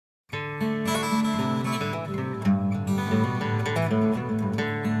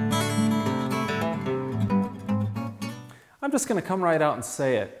I'm just going to come right out and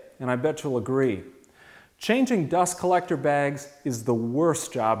say it, and I bet you'll agree. Changing dust collector bags is the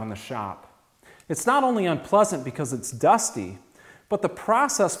worst job in the shop. It's not only unpleasant because it's dusty, but the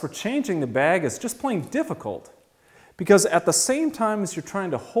process for changing the bag is just plain difficult. Because at the same time as you're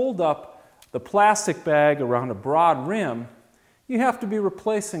trying to hold up the plastic bag around a broad rim, you have to be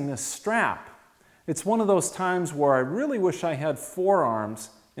replacing this strap. It's one of those times where I really wish I had 4 arms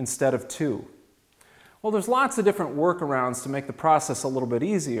instead of 2. Well, there's lots of different workarounds to make the process a little bit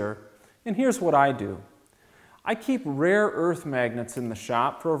easier, and here's what I do. I keep rare earth magnets in the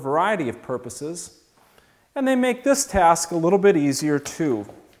shop for a variety of purposes, and they make this task a little bit easier too.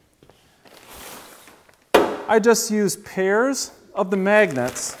 I just use pairs of the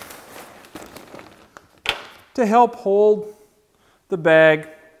magnets to help hold the bag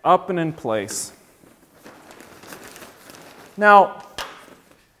up and in place. Now,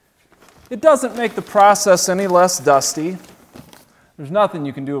 it doesn't make the process any less dusty. There's nothing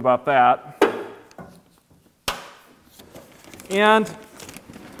you can do about that. And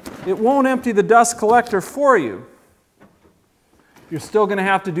it won't empty the dust collector for you. You're still going to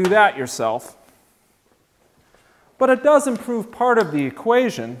have to do that yourself. But it does improve part of the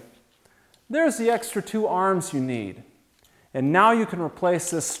equation. There's the extra 2 arms you need. And now you can replace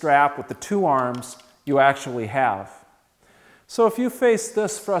this strap with the 2 arms you actually have. So if you face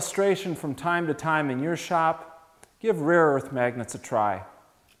this frustration from time to time in your shop, give rare earth magnets a try.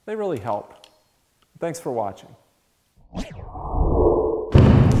 They really help. Thanks for watching.